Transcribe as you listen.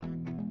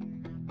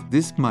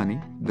This money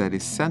that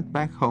is sent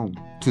back home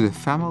to the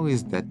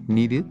families that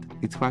need it,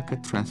 it's like a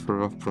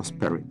transfer of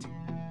prosperity.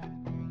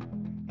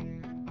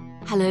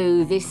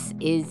 Hello, this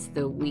is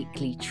the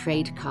Weekly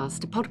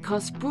Tradecast, a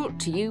podcast brought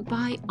to you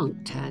by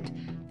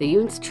UNCTAD, the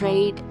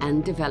UNCTAD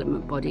and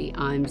development body.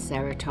 I'm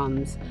Sarah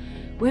Toms.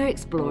 We're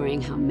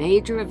exploring how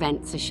major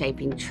events are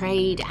shaping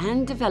trade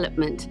and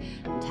development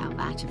and how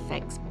that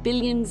affects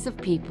billions of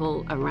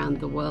people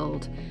around the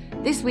world.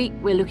 This week,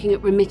 we're looking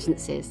at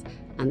remittances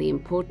and the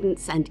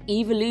importance and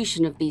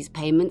evolution of these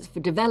payments for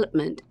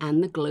development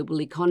and the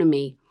global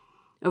economy.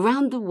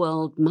 Around the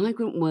world,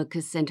 migrant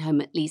workers send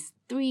home at least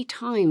 3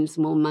 times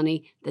more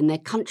money than their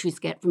countries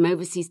get from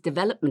overseas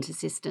development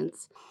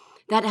assistance.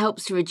 That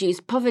helps to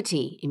reduce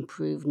poverty,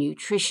 improve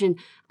nutrition,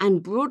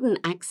 and broaden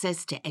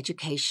access to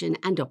education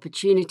and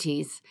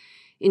opportunities.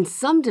 In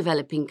some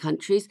developing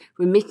countries,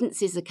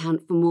 remittances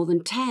account for more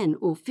than 10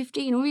 or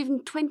 15 or even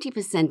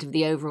 20% of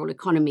the overall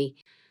economy.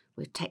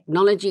 With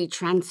technology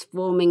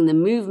transforming the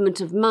movement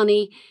of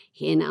money,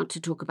 here now to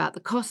talk about the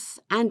costs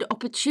and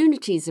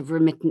opportunities of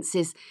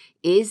remittances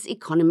is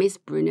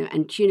economist Bruno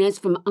Antunes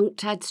from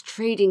UNCTAD's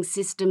Trading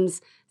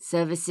Systems,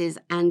 Services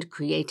and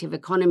Creative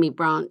Economy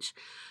branch.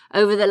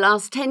 Over the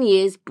last 10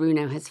 years,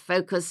 Bruno has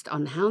focused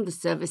on how the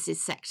services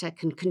sector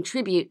can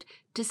contribute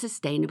to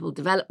sustainable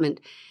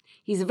development.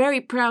 He's very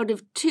proud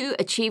of 2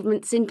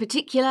 achievements in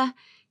particular: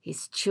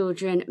 his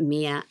children,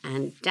 Mia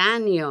and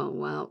Daniel.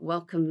 Well,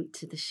 welcome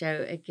to the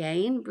show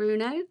again,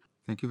 Bruno.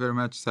 Thank you very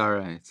much,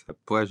 Sarah. It's a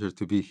pleasure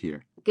to be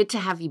here. Good to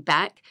have you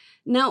back.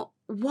 Now,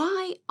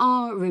 why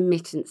are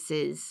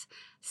remittances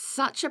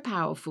such a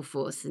powerful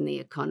force in the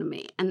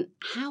economy, and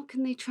how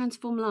can they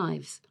transform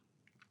lives?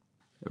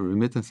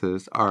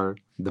 Remittances are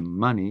the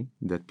money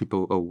that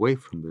people away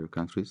from their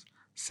countries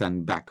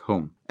send back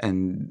home.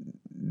 And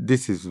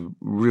this is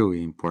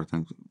really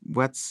important.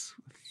 Let's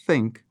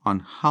think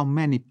on how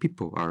many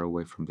people are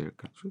away from their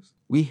countries.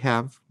 We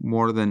have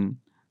more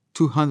than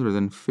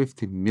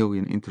 250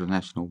 million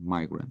international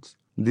migrants.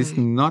 This is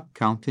not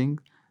counting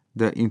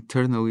the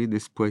internally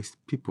displaced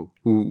people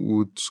who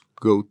would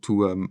go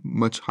to a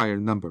much higher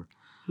number.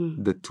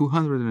 The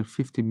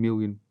 250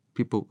 million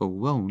people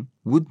alone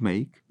would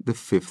make the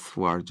 5th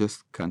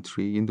largest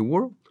country in the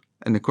world.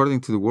 And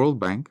according to the World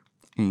Bank,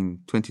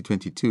 in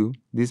 2022,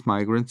 these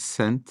migrants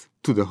sent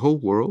to the whole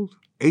world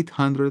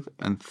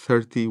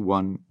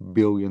 $831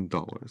 billion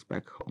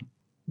back home.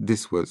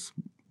 This was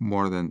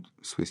more than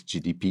Swiss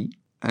GDP.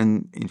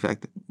 And in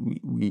fact,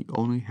 we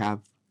only have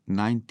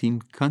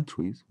 19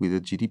 countries with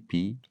a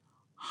GDP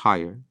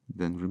higher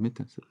than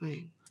remittances.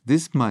 Right.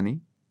 This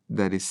money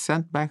that is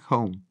sent back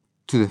home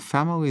to the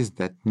families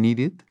that need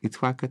it,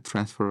 it's like a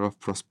transfer of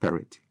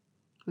prosperity,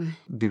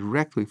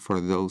 directly for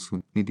those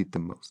who need it the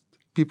most.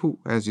 People,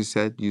 as you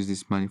said, use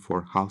this money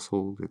for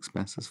household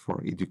expenses,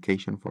 for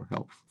education, for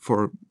health,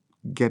 for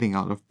getting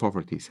out of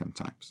poverty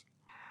sometimes.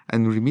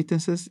 And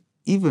remittances,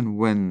 even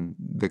when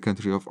the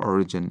country of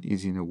origin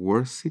is in a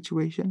worse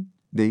situation,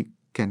 they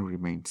can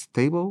remain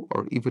stable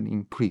or even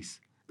increase.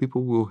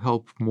 People will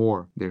help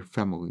more their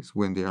families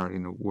when they are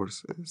in a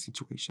worse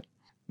situation.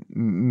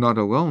 Not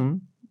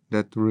alone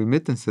that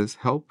remittances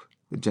help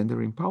gender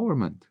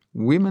empowerment.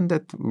 Women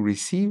that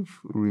receive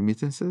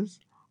remittances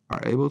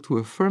are able to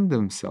affirm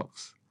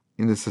themselves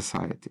in the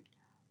society.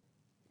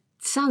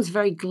 Sounds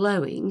very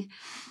glowing.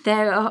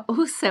 There are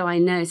also, I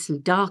know, some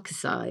darker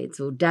sides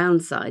or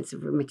downsides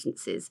of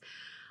remittances.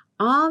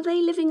 Are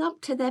they living up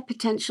to their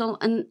potential,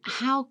 and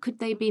how could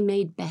they be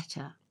made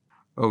better?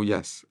 Oh,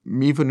 yes.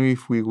 Even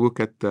if we look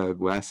at the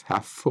glass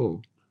half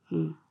full,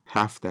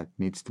 half that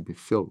needs to be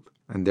filled,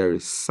 and there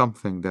is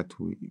something that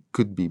we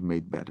could be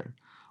made better.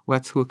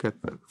 Let's look at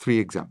 3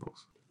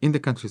 examples. In the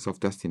countries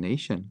of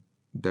destination,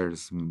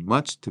 there's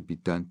much to be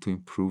done to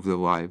improve the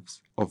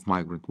lives of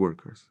migrant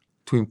workers,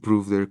 to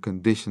improve their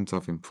conditions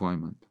of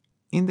employment.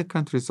 In the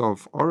countries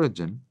of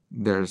origin,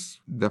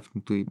 there's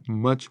definitely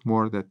much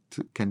more that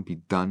can be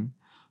done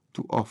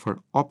to offer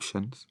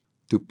options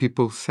to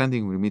people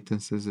sending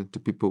remittances and to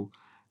people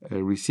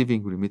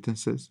receiving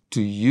remittances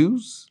to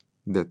use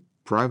that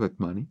private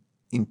money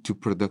into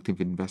productive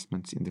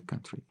investments in the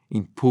country,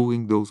 in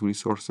pooling those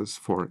resources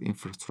for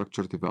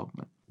infrastructure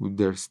development.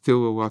 There's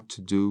still a lot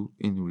to do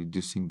in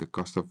reducing the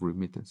cost of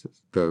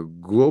remittances. The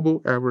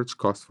global average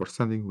cost for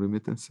sending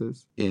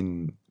remittances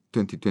in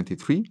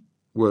 2023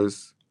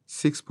 was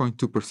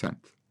 6.2%.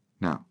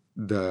 Now,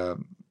 the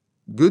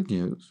good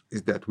news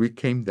is that we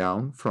came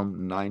down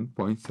from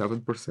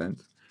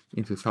 9.7%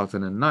 in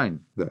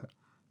 2009. The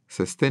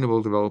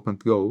Sustainable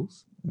Development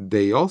Goals,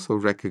 they also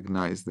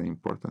recognize the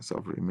importance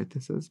of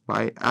remittances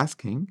by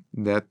asking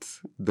that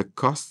the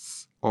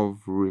costs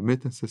of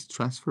remittances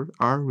transfer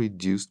are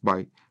reduced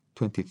by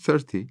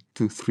 2030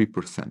 to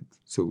 3%.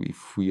 So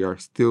if we are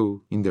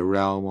still in the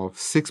realm of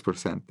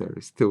 6%, there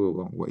is still a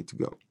long way to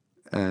go.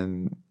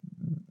 And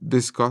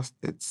this cost,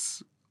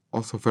 it's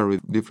also very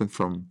different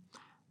from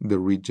the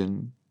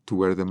region to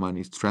where the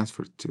money is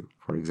transferred to.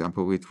 For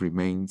example, it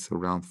remains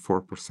around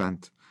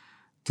 4%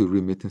 to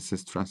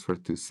remittances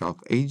transferred to South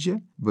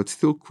Asia, but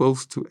still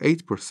close to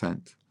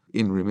 8%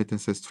 in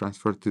remittances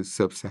transferred to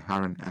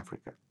sub-Saharan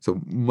Africa.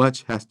 So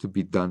much has to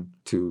be done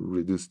to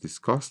reduce these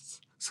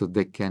costs so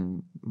they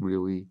can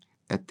really,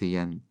 at the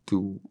end,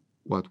 do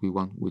what we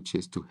want, which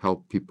is to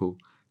help people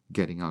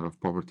getting out of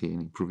poverty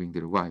and improving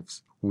their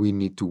lives. We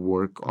need to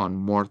work on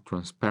more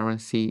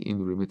transparency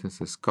in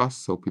remittances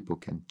costs so people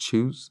can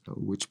choose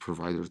which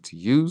provider to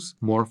use,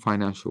 more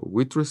financial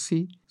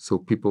literacy so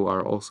people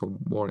are also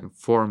more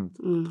informed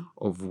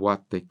of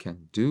what they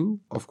can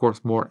do. Of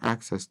course, more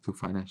access to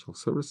financial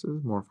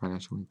services, more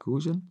financial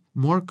inclusion,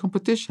 more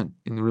competition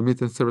in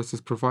remittance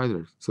services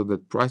providers so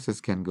that prices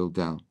can go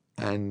down.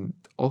 And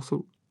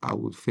also, I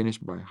would finish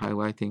by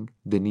highlighting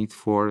the need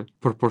for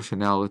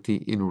proportionality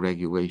in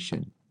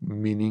regulation,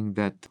 meaning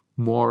that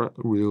more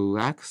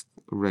relaxed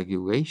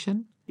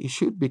regulation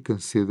should be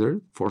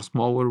considered for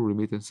smaller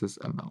remittances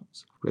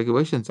amounts.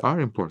 Regulations are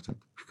important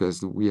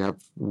because we have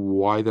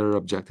wider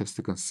objectives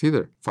to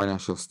consider: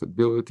 financial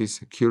stability,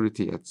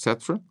 security,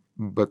 etc.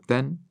 But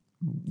then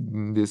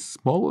the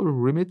smaller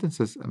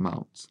remittances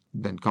amounts,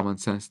 then common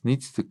sense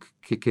needs to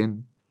kick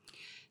in.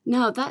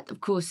 Now, that,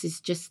 of course,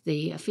 is just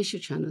the official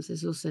channels.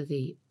 There's also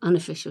the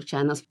unofficial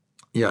channels.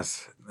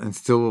 Yes, and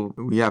still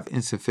we have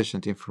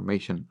insufficient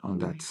information on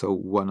that. Right. So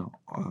one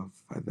of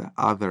the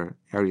other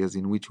areas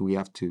in which we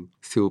have to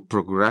still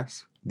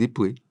progress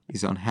deeply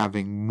is on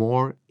having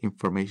more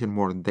information,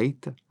 more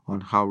data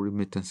on how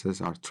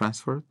remittances are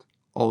transferred.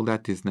 All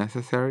that is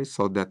necessary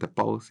so that the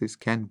policies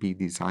can be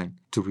designed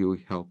to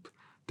really help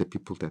the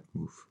people that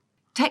move.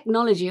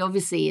 Technology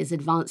obviously is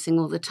advancing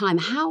all the time.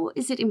 How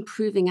is it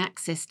improving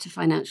access to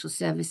financial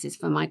services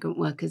for migrant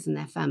workers and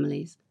their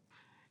families?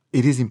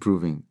 It is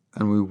improving,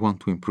 and we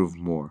want to improve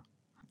more.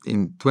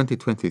 In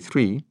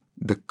 2023,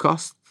 the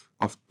cost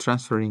of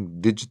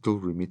transferring digital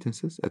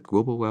remittances at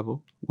global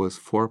level was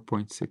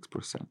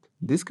 4.6%.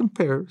 This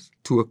compares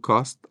to a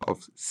cost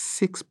of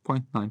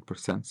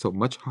 6.9%, so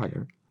much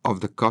higher,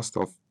 of the cost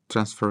of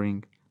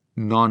transferring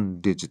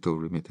non-digital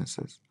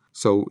remittances.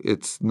 So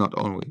it's not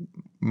only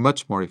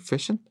much more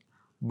efficient,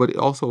 but it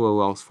also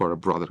allows for a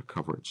broader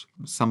coverage.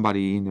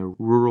 Somebody in a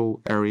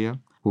rural area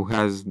who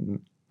has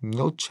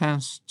no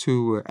chance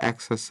to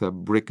access a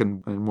brick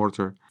and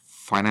mortar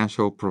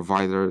financial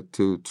provider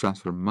to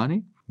transfer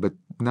money, but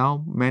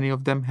now many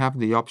of them have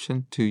the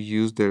option to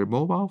use their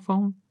mobile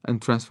phone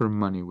and transfer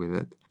money with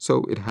it.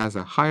 So it has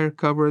a higher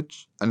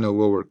coverage and a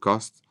lower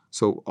cost,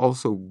 so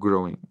also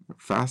growing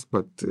fast,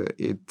 but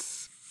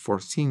it's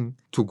foreseen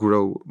to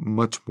grow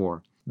much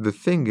more. The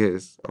thing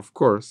is, of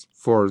course,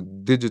 for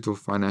digital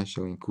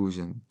financial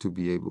inclusion to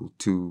be able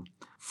to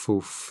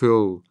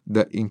fulfill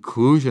the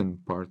inclusion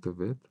part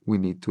of it, we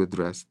need to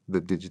address the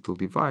digital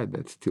divide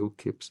that still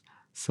keeps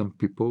some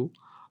people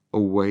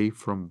away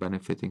from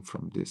benefiting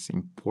from this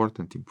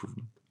important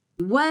improvement.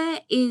 Where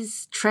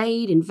is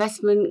trade,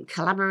 investment,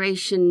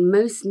 collaboration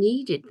most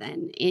needed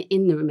then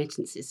in the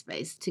remittances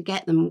space to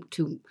get them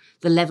to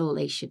the level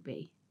they should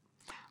be?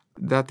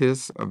 That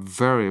is a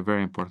very,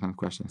 very important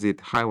question. It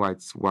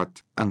highlights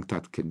what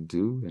UNCTAD can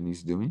do and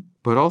is doing,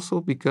 but also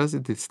because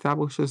it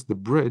establishes the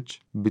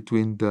bridge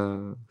between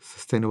the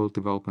Sustainable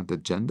Development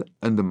Agenda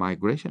and the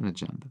migration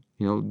agenda.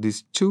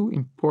 These two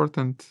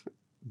important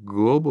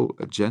global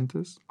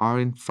agendas are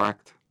in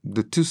fact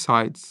the two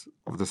sides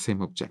of the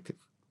same objective,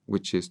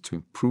 which is to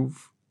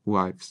improve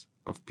lives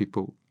of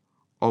people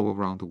all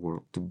around the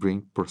world, to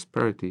bring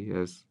prosperity,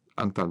 as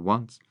UNCTAD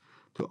wants,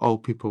 to all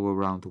people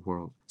around the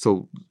world.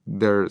 So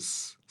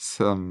there's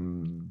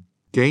some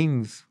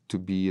gains to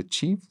be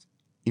achieved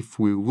if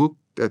we look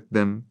at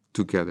them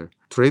together.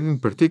 Trade in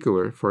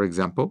particular, for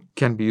example,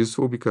 can be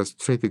useful because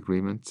trade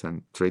agreements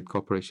and trade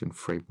cooperation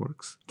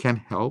frameworks can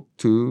help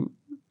to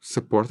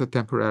support the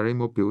temporary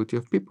mobility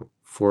of people.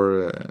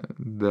 For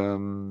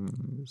the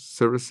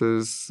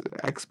services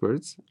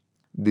experts,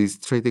 these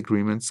trade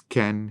agreements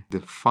can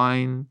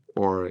define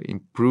or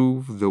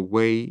improve the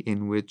way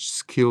in which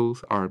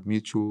skills are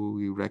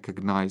mutually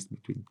recognized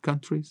between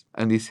countries,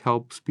 and this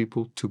helps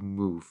people to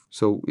move.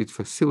 So it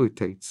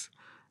facilitates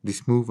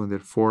this move and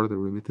therefore the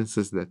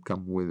remittances that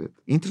come with it.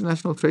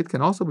 International trade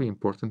can also be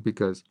important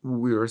because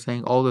we are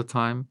saying all the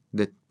time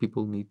that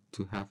people need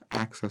to have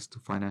access to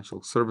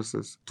financial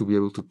services to be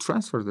able to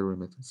transfer their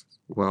remittances.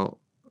 Well,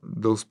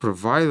 those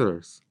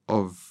providers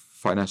of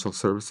financial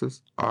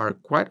services are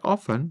quite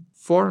often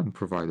foreign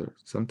providers.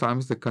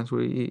 Sometimes the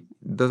country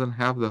doesn't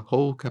have the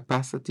whole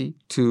capacity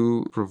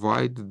to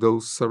provide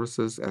those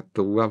services at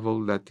the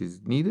level that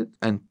is needed,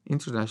 and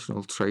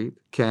international trade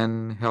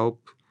can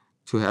help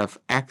to have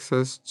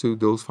access to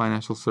those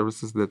financial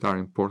services that are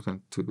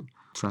important to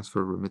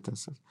transfer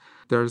remittances.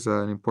 There's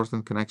an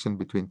important connection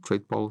between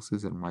trade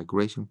policies and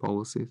migration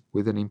policies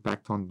with an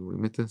impact on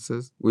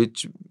remittances,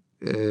 which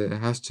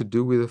has to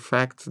do with the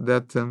fact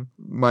that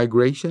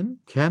migration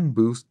can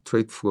boost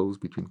trade flows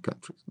between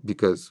countries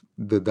because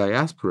the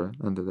diaspora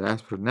and the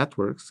diaspora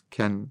networks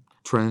can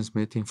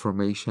transmit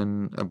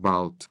information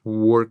about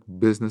work,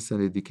 business,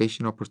 and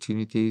education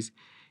opportunities,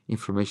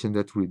 information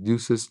that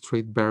reduces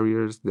trade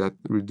barriers, that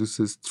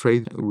reduces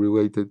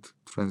trade-related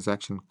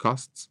transaction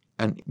costs.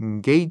 And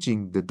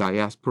engaging the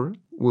diaspora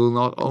will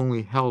not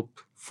only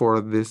help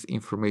for this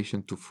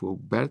information to flow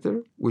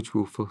better, which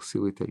will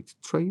facilitate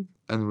trade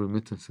and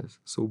remittances.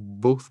 So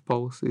both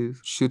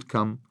policies should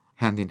come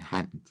hand in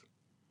hand.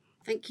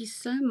 Thank you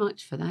so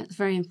much for that. It's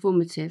very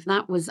informative.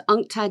 That was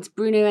UNCTAD's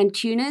Bruno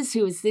Antunes,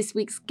 who was this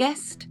week's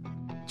guest.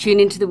 Tune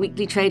into the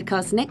Weekly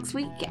Tradecast next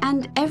week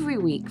and every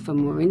week for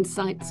more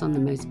insights on the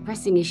most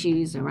pressing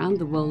issues around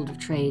the world of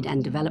trade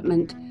and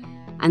development.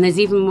 And there's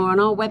even more on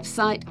our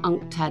website,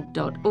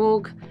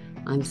 unctad.org.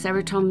 I'm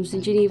Sarah Toms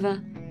in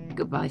Geneva.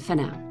 Goodbye for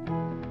now.